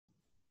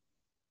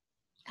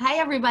Hi,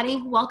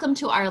 everybody. Welcome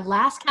to our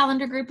last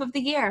calendar group of the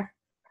year.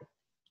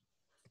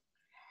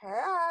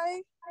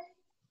 Hi.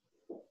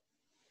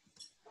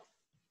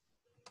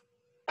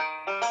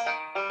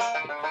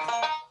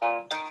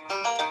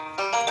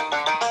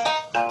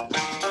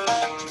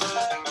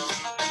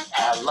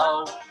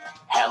 Hello,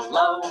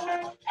 hello,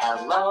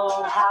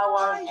 hello, how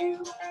are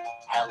you?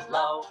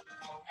 Hello,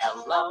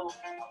 hello,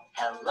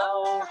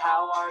 hello,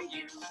 how are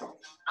you?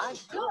 I'm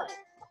good.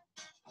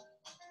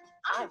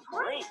 I'm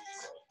great.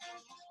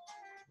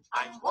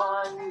 I'm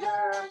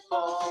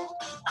wonderful.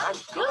 I'm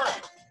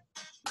good.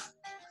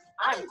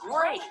 I'm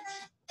great.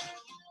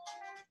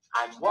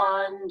 I'm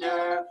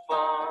wonderful.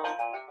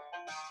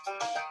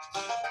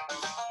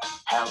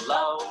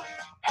 Hello,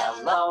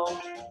 hello,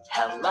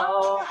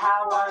 hello,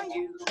 how are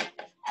you?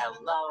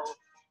 Hello,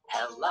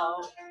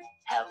 hello,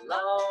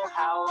 hello,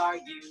 how are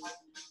you?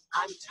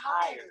 I'm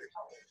tired.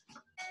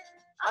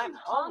 I'm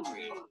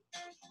hungry.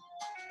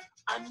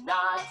 I'm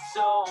not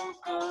so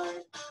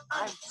good.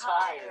 I'm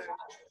tired.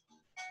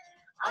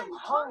 I'm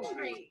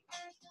hungry.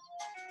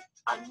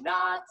 I'm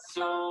not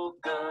so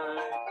good.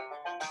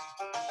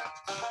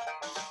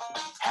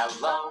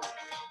 Hello,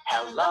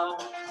 hello,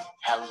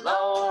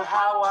 hello,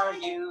 how are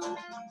you?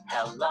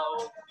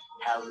 Hello,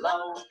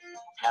 hello,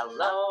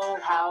 hello,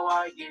 how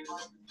are you?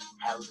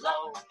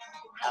 Hello,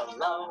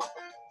 hello,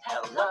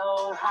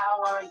 hello,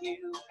 how are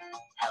you?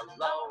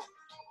 Hello,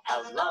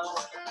 hello,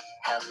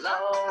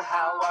 hello,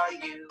 how are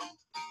you?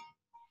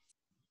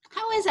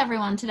 How is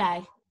everyone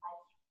today?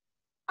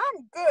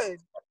 I'm good.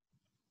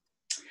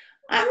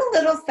 I'm a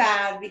little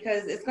sad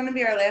because it's going to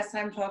be our last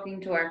time talking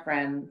to our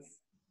friends.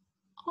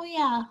 Oh,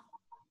 yeah,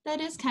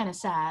 that is kind of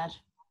sad.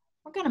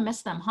 We're going to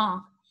miss them, huh?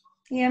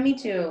 Yeah, me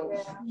too.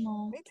 Yeah,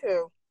 No. me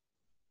too.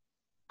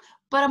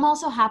 But I'm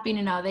also happy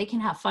to know they can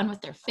have fun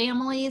with their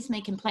families and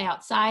they can play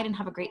outside and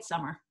have a great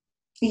summer.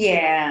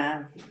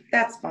 Yeah,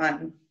 that's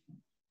fun.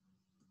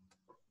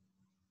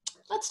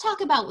 Let's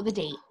talk about the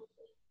date.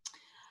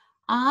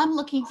 I'm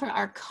looking for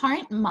our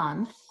current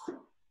month.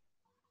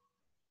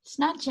 It's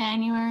not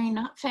January,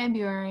 not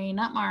February,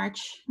 not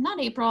March, not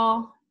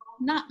April,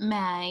 not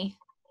May.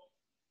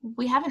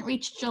 We haven't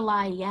reached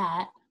July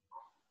yet.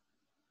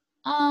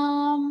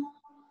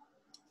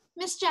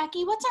 Miss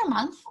Jackie, what's our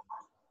month?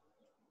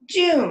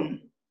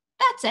 June.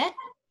 That's it.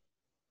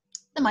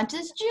 The month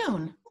is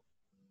June.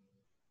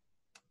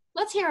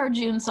 Let's hear our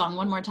June song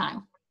one more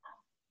time.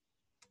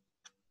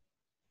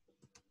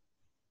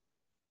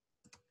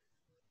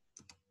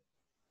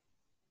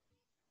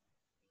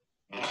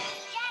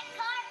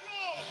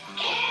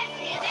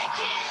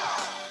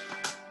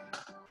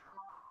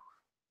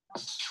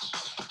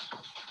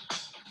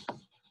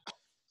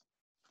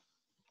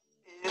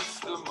 It's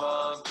the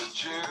month of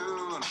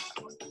June.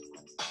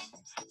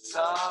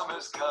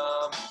 Summer's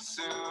coming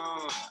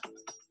soon.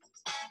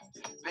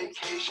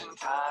 Vacation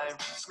time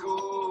from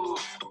school.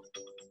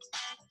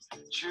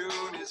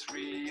 June is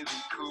really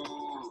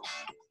cool.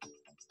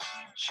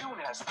 June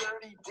has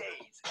 30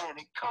 days and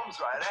it comes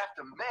right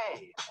after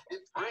May.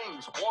 It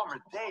brings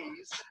warmer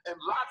days and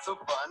lots of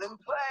fun and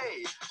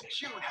play.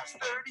 June has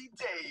 30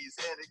 days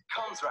and it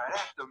comes right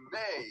after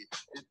May.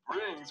 It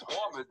brings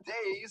warmer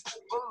days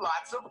for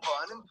lots of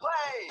fun and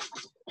play.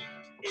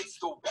 It's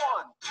the 1,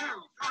 2,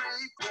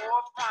 3, 4,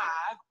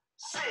 5,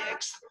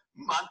 6th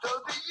month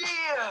of the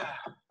year.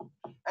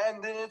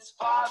 And it's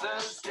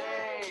Father's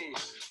Day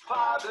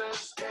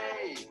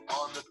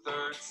on the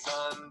 3rd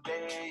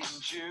Sunday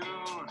in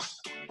June.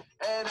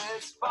 And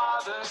it's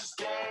Father's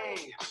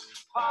Day,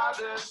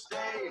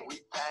 we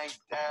thank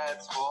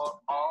dads for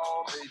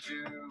all they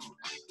do.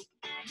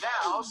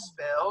 Now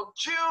spell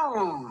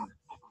June,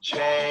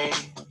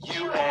 J-U-N-E,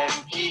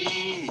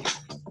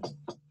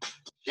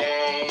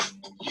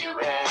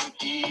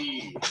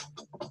 J-U-N-E,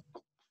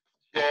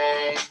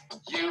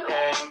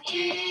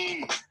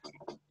 J-U-N-E.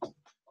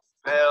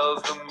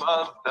 Spells the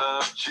month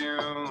of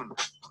June.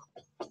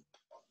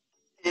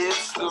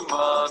 It's the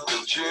month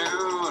of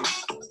June.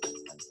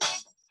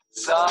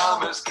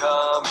 Summer's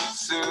coming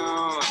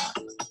soon.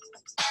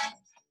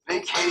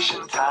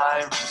 Vacation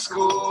time from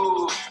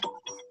school.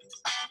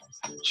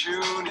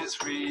 June is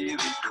really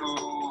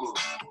cool.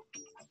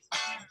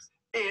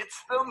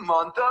 It's the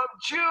month of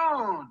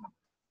June.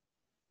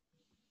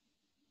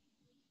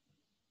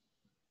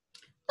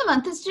 The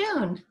month is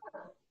June.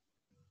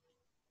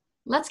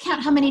 Let's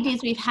count how many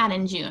days we've had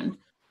in June.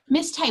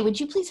 Miss Tay, would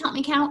you please help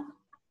me count?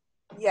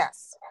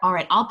 Yes. All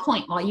right, I'll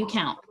point while you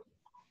count.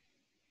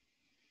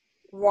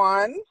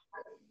 1,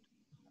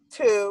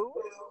 2,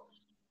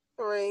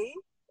 3,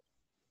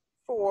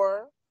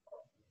 4,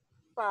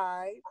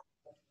 5,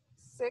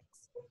 6,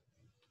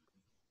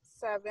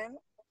 7,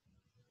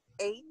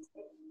 8,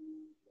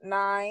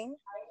 9,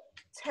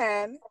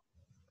 10,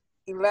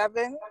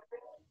 11,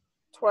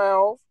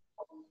 12,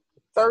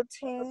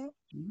 13,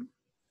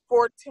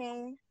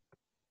 14,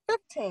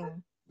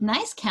 15.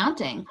 Nice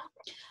counting.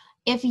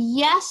 If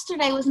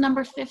yesterday was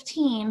number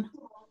 15,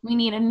 we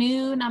need a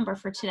new number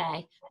for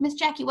today. Miss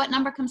Jackie, what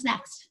number comes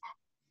next?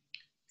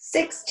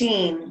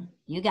 16.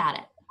 You got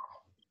it.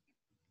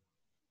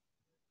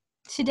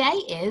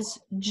 Today is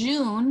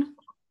June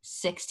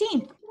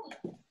 16th.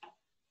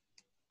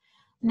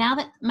 Now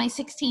that my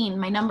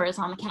number is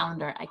on the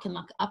calendar, I can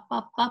look up.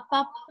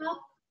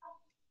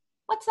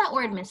 What's that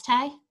word, Miss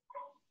Tay?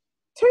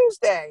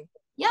 Tuesday.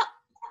 Yep.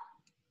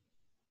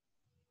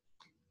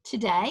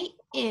 Today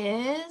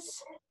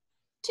is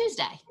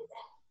Tuesday.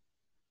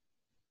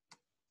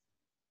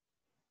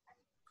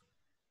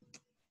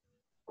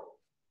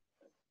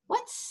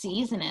 What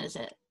season is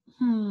it?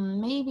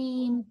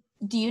 Maybe,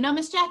 do you know,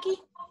 Miss Jackie?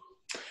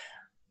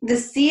 The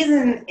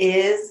season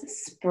is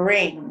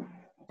spring.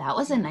 That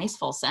was a nice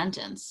full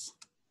sentence.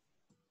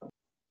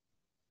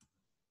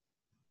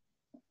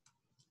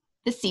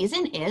 The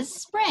season is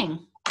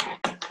spring.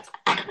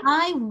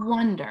 I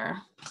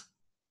wonder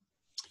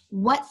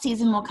what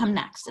season will come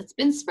next. It's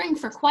been spring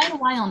for quite a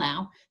while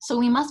now, so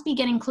we must be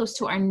getting close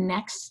to our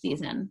next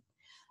season.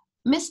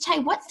 Miss Tay,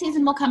 what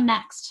season will come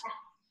next?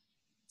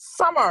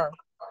 Summer.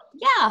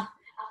 Yeah,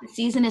 the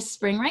season is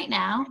spring right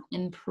now,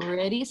 and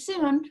pretty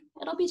soon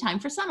it'll be time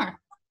for summer.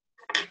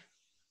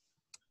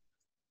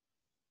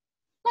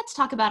 Let's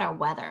talk about our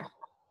weather.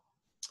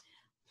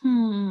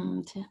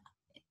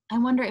 I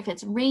wonder if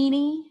it's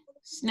rainy,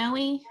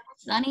 snowy,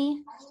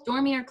 sunny,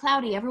 stormy, or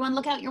cloudy. Everyone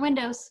look out your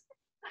windows.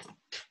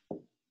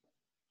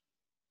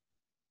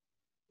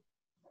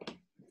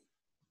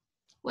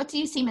 What do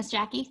you see, Miss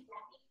Jackie?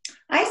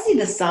 I see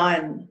the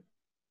sun.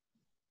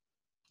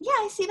 Yeah,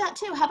 I see that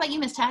too. How about you,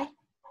 Miss Ty?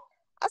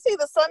 I see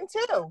the sun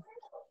too.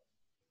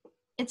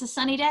 It's a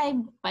sunny day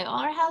by all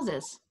our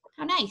houses.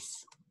 How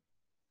nice.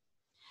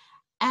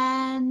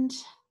 And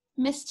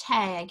Miss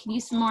Tay, I can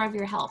use some more of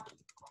your help.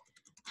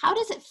 How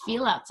does it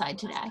feel outside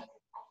today?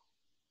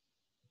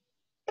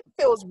 It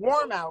feels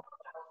warm out.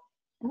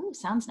 Ooh,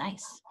 sounds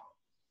nice.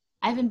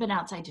 I haven't been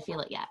outside to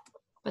feel it yet,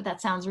 but that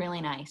sounds really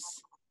nice.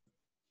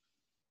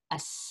 A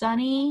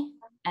sunny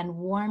and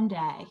warm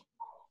day.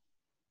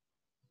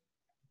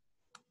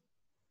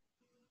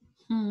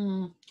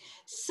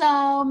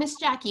 So, Miss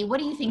Jackie,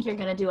 what do you think you're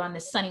going to do on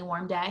this sunny,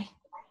 warm day?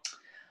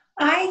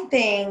 I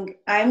think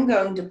I'm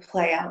going to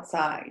play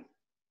outside.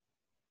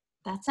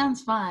 That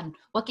sounds fun.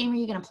 What game are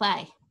you going to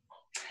play?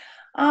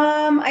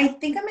 I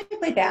think I'm going to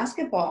play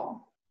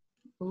basketball.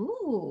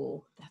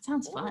 Ooh, that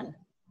sounds fun.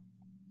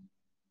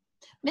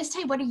 Miss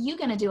Tay, what are you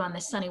going to do on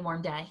this sunny,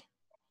 warm day?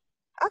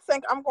 I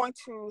think I'm going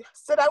to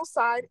sit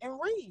outside and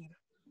read.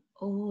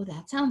 Oh,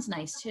 that sounds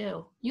nice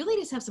too. You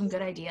ladies have some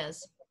good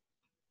ideas.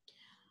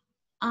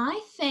 I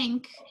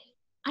think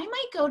I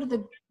might go to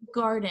the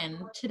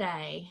garden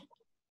today.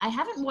 I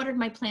haven't watered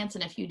my plants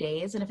in a few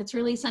days, and if it's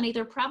really sunny,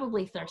 they're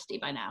probably thirsty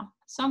by now.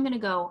 So I'm going to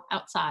go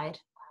outside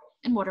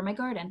and water my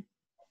garden.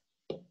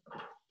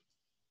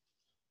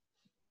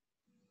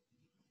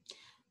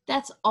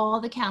 That's all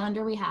the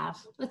calendar we have.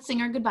 Let's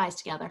sing our goodbyes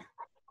together.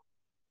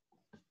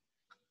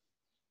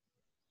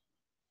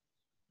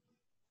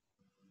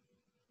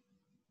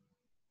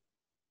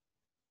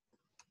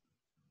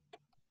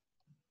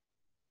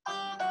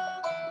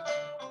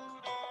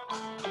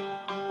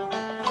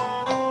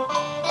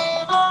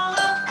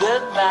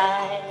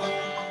 Goodbye,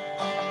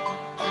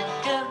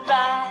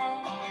 goodbye,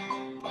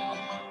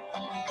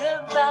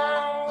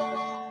 goodbye,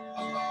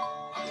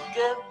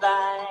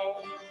 goodbye.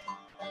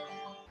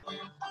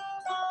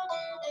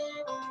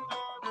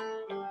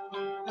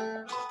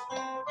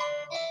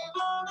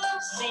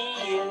 See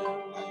you,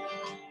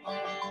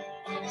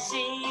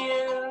 see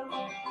you,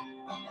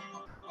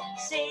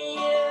 see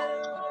you,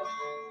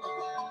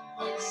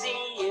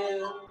 see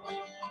you.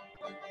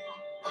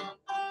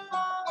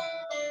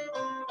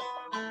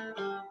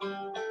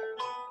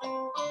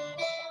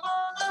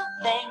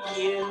 Thank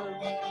you,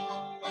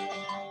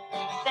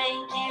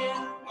 thank you,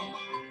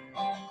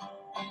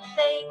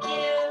 thank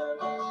you,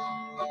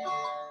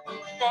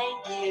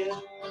 thank you.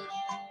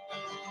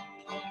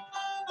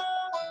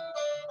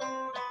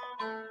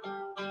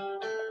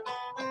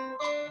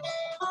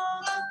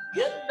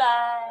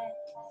 Goodbye,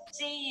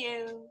 see you,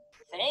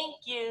 thank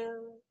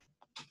you.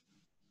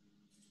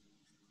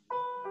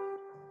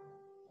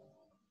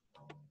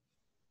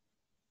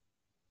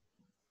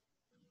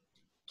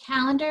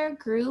 Calendar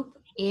group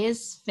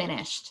is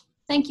finished.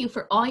 Thank you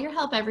for all your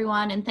help,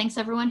 everyone, and thanks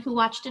everyone who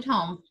watched at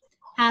home.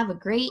 Have a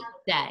great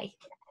day.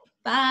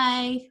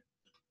 Bye.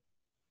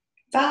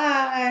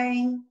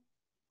 Bye.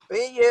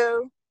 See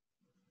you.